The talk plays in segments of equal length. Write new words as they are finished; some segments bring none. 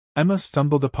Emma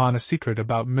stumbled upon a secret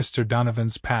about Mr.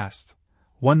 Donovan's past,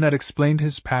 one that explained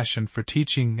his passion for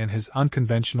teaching and his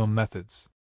unconventional methods.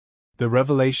 The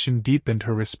revelation deepened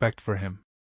her respect for him.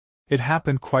 It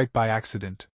happened quite by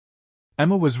accident.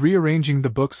 Emma was rearranging the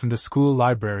books in the school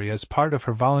library as part of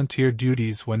her volunteer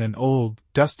duties when an old,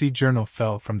 dusty journal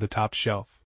fell from the top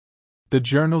shelf. The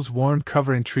journal's worn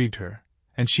cover intrigued her,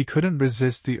 and she couldn't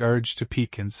resist the urge to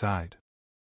peek inside.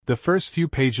 The first few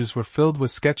pages were filled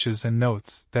with sketches and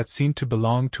notes that seemed to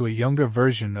belong to a younger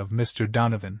version of Mr.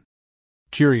 Donovan.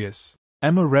 Curious,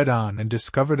 Emma read on and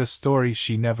discovered a story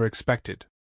she never expected.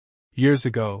 Years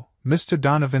ago, Mr.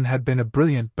 Donovan had been a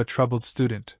brilliant but troubled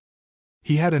student.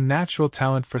 He had a natural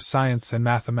talent for science and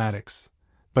mathematics,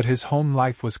 but his home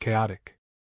life was chaotic.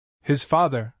 His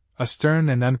father, a stern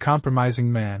and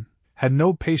uncompromising man, had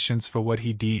no patience for what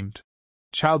he deemed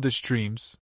childish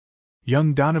dreams.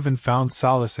 Young Donovan found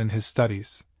solace in his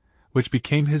studies, which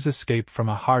became his escape from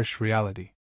a harsh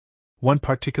reality. One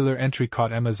particular entry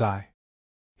caught Emma's eye.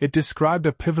 It described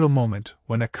a pivotal moment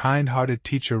when a kind-hearted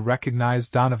teacher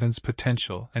recognized Donovan's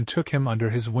potential and took him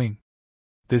under his wing.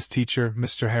 This teacher,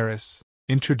 Mr. Harris,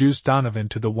 introduced Donovan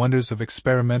to the wonders of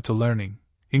experimental learning,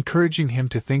 encouraging him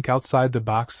to think outside the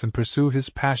box and pursue his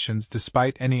passions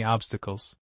despite any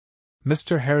obstacles.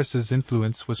 Mr. Harris's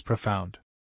influence was profound.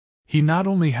 He not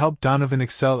only helped Donovan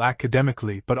excel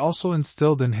academically but also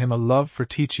instilled in him a love for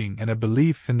teaching and a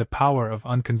belief in the power of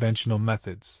unconventional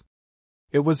methods.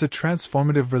 It was a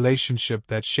transformative relationship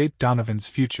that shaped Donovan's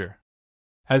future.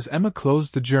 As Emma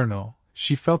closed the journal,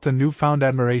 she felt a newfound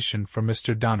admiration for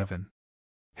Mr. Donovan.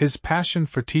 His passion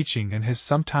for teaching and his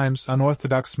sometimes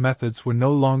unorthodox methods were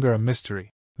no longer a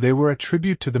mystery. They were a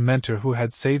tribute to the mentor who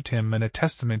had saved him and a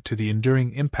testament to the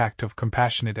enduring impact of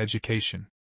compassionate education.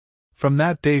 From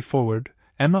that day forward,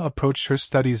 Emma approached her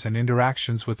studies and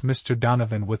interactions with Mr.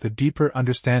 Donovan with a deeper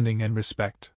understanding and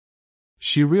respect.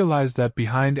 She realized that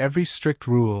behind every strict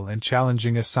rule and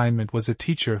challenging assignment was a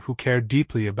teacher who cared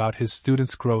deeply about his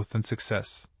students' growth and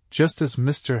success, just as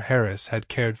Mr. Harris had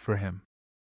cared for him.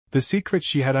 The secret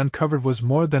she had uncovered was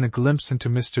more than a glimpse into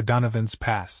Mr. Donovan's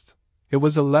past. It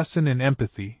was a lesson in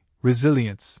empathy,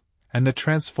 resilience, and the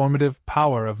transformative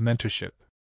power of mentorship.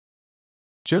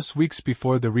 Just weeks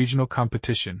before the regional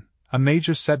competition, a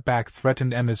major setback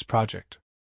threatened Emma's project.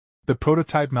 The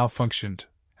prototype malfunctioned,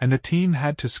 and the team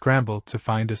had to scramble to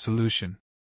find a solution.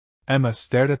 Emma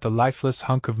stared at the lifeless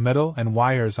hunk of metal and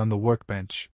wires on the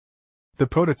workbench. The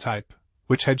prototype,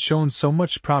 which had shown so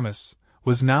much promise,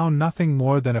 was now nothing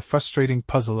more than a frustrating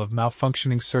puzzle of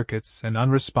malfunctioning circuits and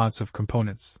unresponsive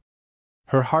components.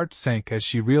 Her heart sank as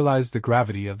she realized the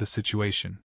gravity of the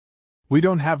situation. "We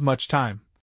don't have much time,"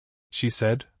 she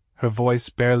said, her voice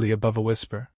barely above a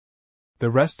whisper. The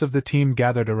rest of the team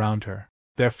gathered around her,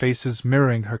 their faces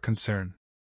mirroring her concern.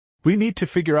 "We need to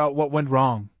figure out what went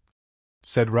wrong,"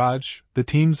 said Raj, the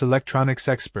team's electronics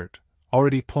expert,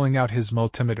 already pulling out his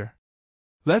multimeter.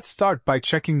 "Let's start by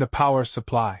checking the power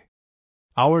supply."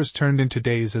 Hours turned into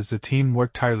days as the team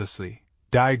worked tirelessly,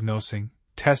 diagnosing,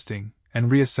 testing, and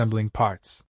reassembling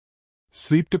parts.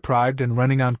 Sleep-deprived and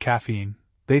running on caffeine,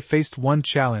 they faced one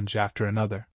challenge after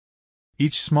another.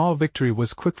 Each small victory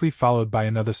was quickly followed by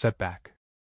another setback.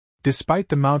 Despite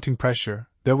the mounting pressure,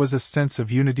 there was a sense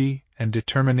of unity and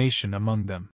determination among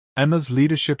them. Emma's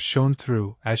leadership shone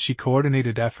through as she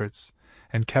coordinated efforts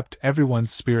and kept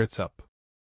everyone's spirits up.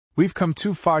 "We've come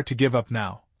too far to give up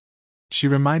now," she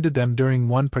reminded them during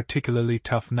one particularly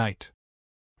tough night.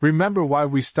 "Remember why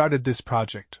we started this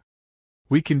project.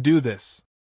 We can do this."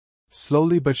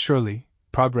 Slowly but surely,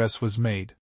 progress was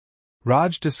made.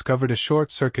 Raj discovered a short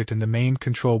circuit in the main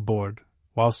control board,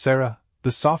 while Sarah,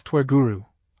 the software guru,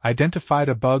 identified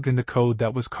a bug in the code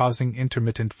that was causing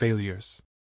intermittent failures.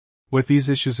 With these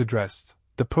issues addressed,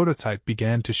 the prototype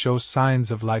began to show signs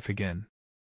of life again.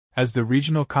 As the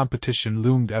regional competition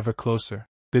loomed ever closer,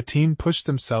 the team pushed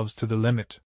themselves to the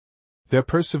limit. Their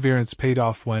perseverance paid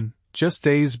off when, just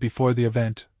days before the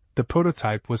event, the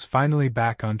prototype was finally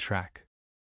back on track.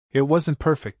 It wasn't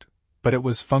perfect, but it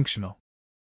was functional.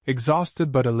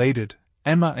 Exhausted but elated,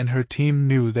 Emma and her team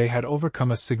knew they had overcome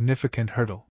a significant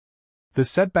hurdle. The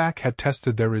setback had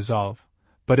tested their resolve,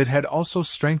 but it had also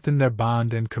strengthened their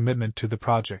bond and commitment to the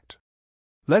project.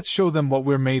 "Let's show them what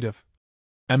we're made of,"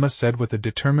 Emma said with a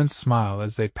determined smile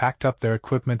as they packed up their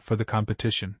equipment for the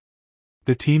competition.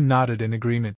 The team nodded in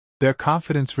agreement, their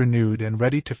confidence renewed and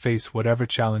ready to face whatever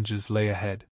challenges lay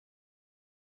ahead.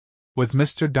 With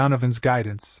Mr. Donovan's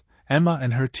guidance, Emma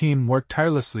and her team worked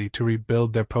tirelessly to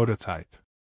rebuild their prototype.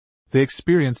 The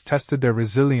experience tested their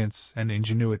resilience and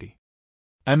ingenuity.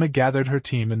 Emma gathered her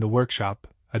team in the workshop,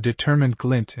 a determined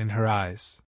glint in her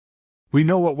eyes. We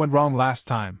know what went wrong last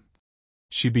time,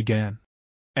 she began.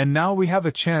 And now we have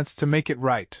a chance to make it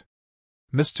right.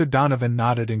 Mr. Donovan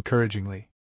nodded encouragingly.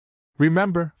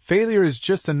 Remember, failure is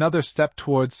just another step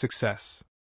towards success.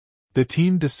 The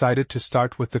team decided to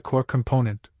start with the core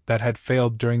component that had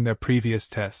failed during their previous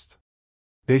test.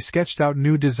 They sketched out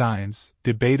new designs,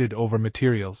 debated over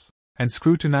materials, and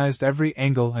scrutinized every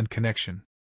angle and connection.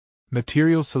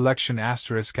 Material selection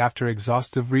asterisk. After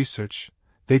exhaustive research,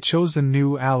 they chose a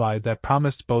new ally that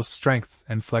promised both strength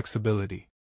and flexibility.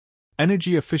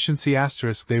 Energy efficiency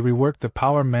asterisk. They reworked the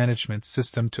power management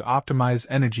system to optimize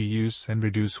energy use and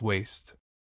reduce waste.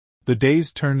 The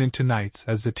days turned into nights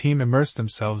as the team immersed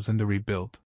themselves in the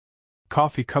rebuild.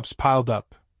 Coffee cups piled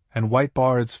up, and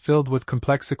whiteboards filled with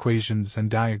complex equations and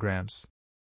diagrams.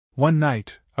 One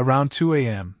night, around 2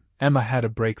 a.m., Emma had a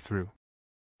breakthrough.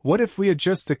 What if we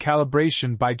adjust the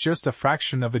calibration by just a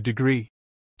fraction of a degree?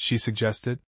 She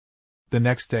suggested. The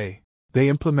next day, they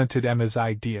implemented Emma's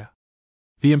idea.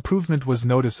 The improvement was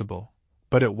noticeable,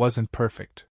 but it wasn't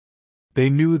perfect. They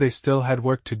knew they still had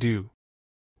work to do.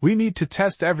 We need to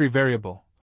test every variable,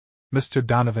 Mr.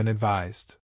 Donovan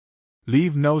advised.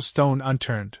 Leave no stone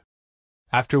unturned.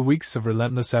 After weeks of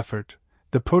relentless effort,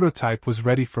 the prototype was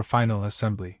ready for final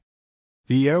assembly.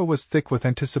 The air was thick with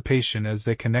anticipation as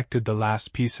they connected the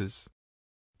last pieces.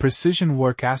 Precision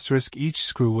work asterisk. Each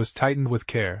screw was tightened with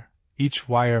care, each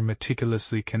wire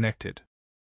meticulously connected.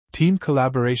 Team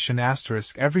collaboration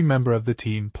asterisk. Every member of the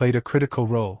team played a critical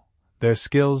role, their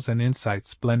skills and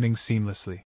insights blending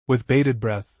seamlessly. With bated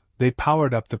breath, they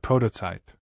powered up the prototype.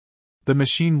 The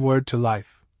machine whirred to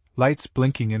life, lights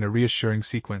blinking in a reassuring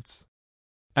sequence.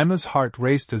 Emma's heart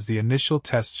raced as the initial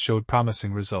test showed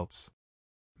promising results.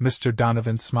 Mr.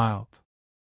 Donovan smiled.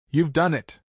 You've done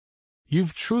it.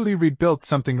 You've truly rebuilt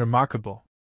something remarkable.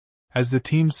 As the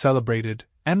team celebrated,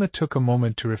 Emma took a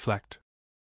moment to reflect.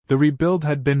 The rebuild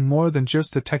had been more than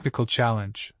just a technical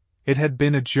challenge, it had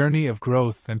been a journey of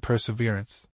growth and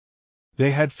perseverance.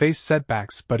 They had faced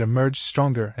setbacks but emerged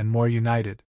stronger and more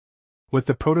united. With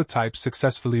the prototype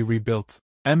successfully rebuilt,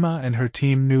 Emma and her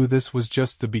team knew this was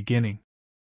just the beginning.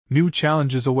 New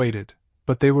challenges awaited,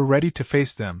 but they were ready to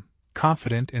face them,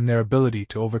 confident in their ability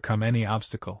to overcome any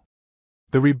obstacle.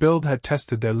 The rebuild had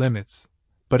tested their limits,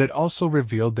 but it also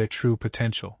revealed their true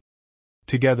potential.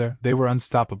 Together, they were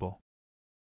unstoppable.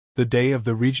 The day of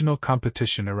the regional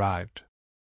competition arrived.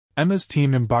 Emma's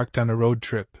team embarked on a road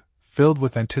trip, filled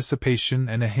with anticipation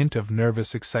and a hint of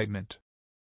nervous excitement.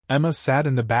 Emma sat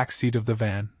in the back seat of the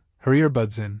van, her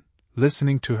earbuds in,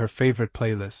 listening to her favorite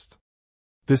playlist.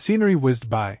 The scenery whizzed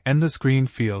by, endless green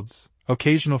fields,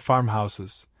 occasional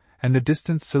farmhouses, and the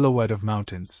distant silhouette of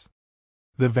mountains.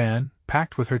 The van,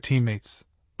 packed with her teammates,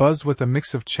 buzzed with a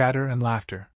mix of chatter and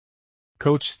laughter.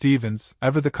 Coach Stevens,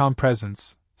 ever the calm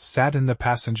presence, sat in the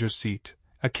passenger seat,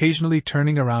 occasionally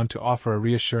turning around to offer a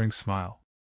reassuring smile.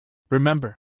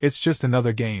 Remember, it's just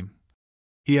another game,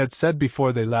 he had said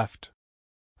before they left.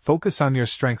 Focus on your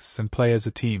strengths and play as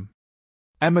a team.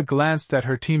 Emma glanced at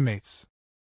her teammates.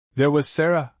 There was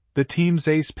Sarah, the team's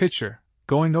ace pitcher,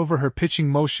 going over her pitching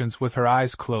motions with her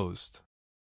eyes closed.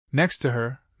 Next to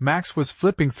her, Max was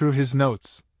flipping through his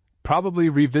notes, probably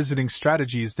revisiting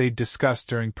strategies they'd discussed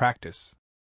during practice.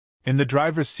 In the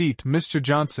driver's seat, Mr.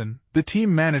 Johnson, the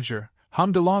team manager,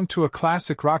 hummed along to a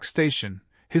classic rock station,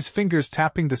 his fingers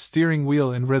tapping the steering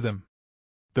wheel in rhythm.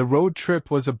 The road trip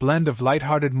was a blend of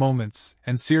light-hearted moments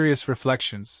and serious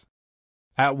reflections.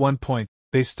 At one point,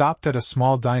 they stopped at a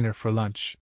small diner for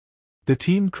lunch. The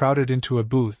team crowded into a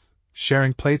booth,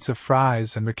 sharing plates of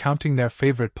fries and recounting their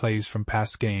favorite plays from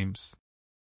past games.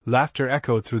 Laughter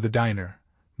echoed through the diner,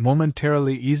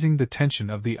 momentarily easing the tension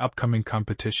of the upcoming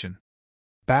competition.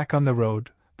 Back on the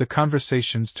road, the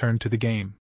conversations turned to the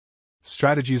game.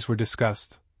 Strategies were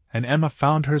discussed, and Emma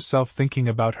found herself thinking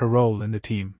about her role in the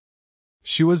team.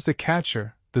 She was the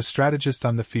catcher, the strategist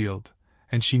on the field,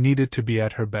 and she needed to be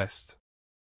at her best.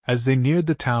 As they neared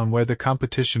the town where the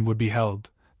competition would be held,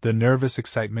 the nervous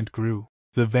excitement grew.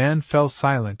 The van fell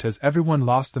silent as everyone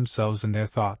lost themselves in their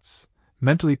thoughts,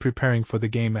 mentally preparing for the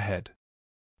game ahead.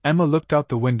 Emma looked out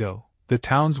the window, the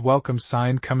town's welcome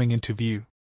sign coming into view.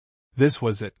 This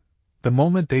was it, the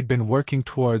moment they'd been working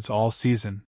towards all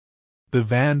season. The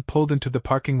van pulled into the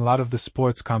parking lot of the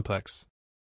sports complex.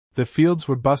 The fields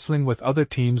were bustling with other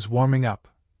teams warming up,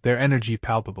 their energy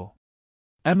palpable.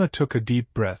 Emma took a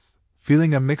deep breath,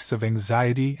 feeling a mix of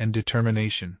anxiety and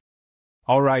determination.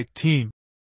 All right, team,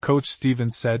 Coach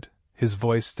Stevens said, his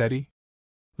voice steady.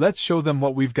 Let's show them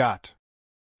what we've got.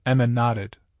 Emma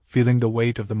nodded, feeling the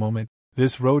weight of the moment.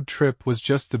 This road trip was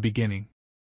just the beginning.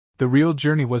 The real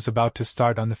journey was about to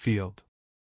start on the field.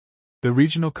 The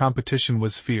regional competition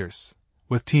was fierce,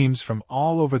 with teams from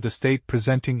all over the state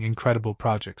presenting incredible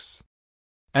projects.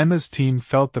 Emma's team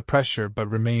felt the pressure but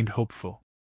remained hopeful.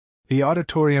 The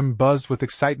auditorium buzzed with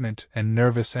excitement and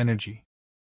nervous energy.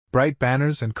 Bright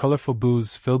banners and colorful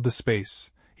booths filled the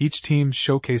space, each team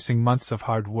showcasing months of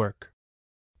hard work.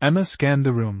 Emma scanned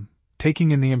the room,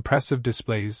 taking in the impressive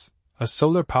displays: a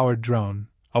solar-powered drone,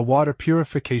 a water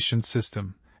purification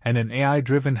system, and an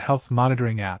AI-driven health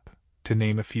monitoring app, to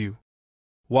name a few.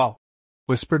 "Wow,"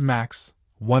 whispered Max,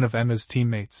 one of Emma's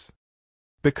teammates.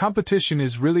 "The competition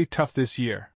is really tough this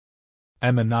year."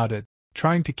 Emma nodded,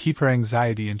 trying to keep her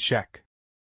anxiety in check.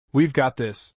 "We've got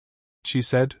this," she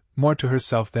said, more to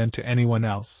herself than to anyone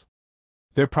else.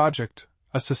 Their project,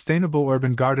 a sustainable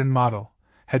urban garden model,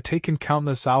 had taken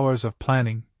countless hours of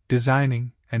planning,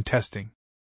 designing, and testing.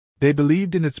 They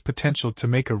believed in its potential to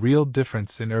make a real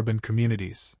difference in urban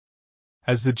communities.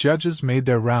 As the judges made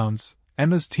their rounds,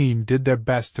 Emma's team did their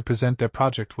best to present their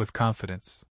project with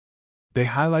confidence. They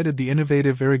highlighted the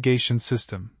innovative irrigation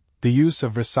system, the use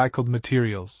of recycled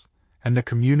materials, and the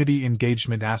community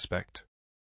engagement aspect.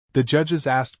 The judges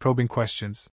asked probing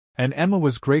questions, and Emma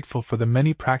was grateful for the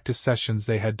many practice sessions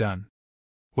they had done.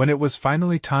 When it was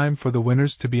finally time for the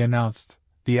winners to be announced,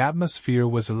 the atmosphere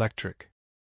was electric.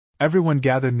 Everyone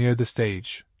gathered near the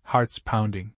stage, hearts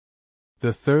pounding.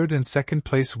 The third and second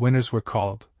place winners were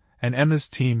called, and Emma's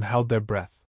team held their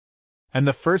breath. "And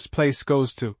the first place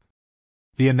goes to..."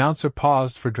 The announcer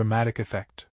paused for dramatic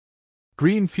effect.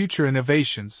 "Green Future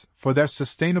Innovations, for their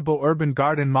sustainable urban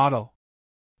garden model."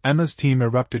 Emma's team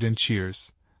erupted in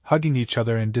cheers, hugging each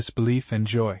other in disbelief and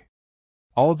joy.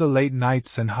 All the late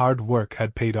nights and hard work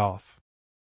had paid off.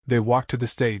 They walked to the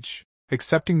stage,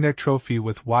 accepting their trophy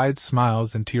with wide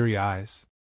smiles and teary eyes.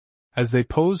 As they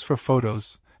posed for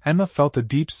photos, Emma felt a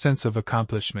deep sense of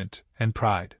accomplishment and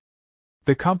pride.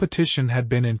 The competition had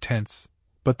been intense,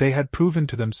 but they had proven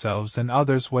to themselves and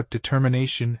others what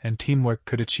determination and teamwork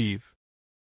could achieve.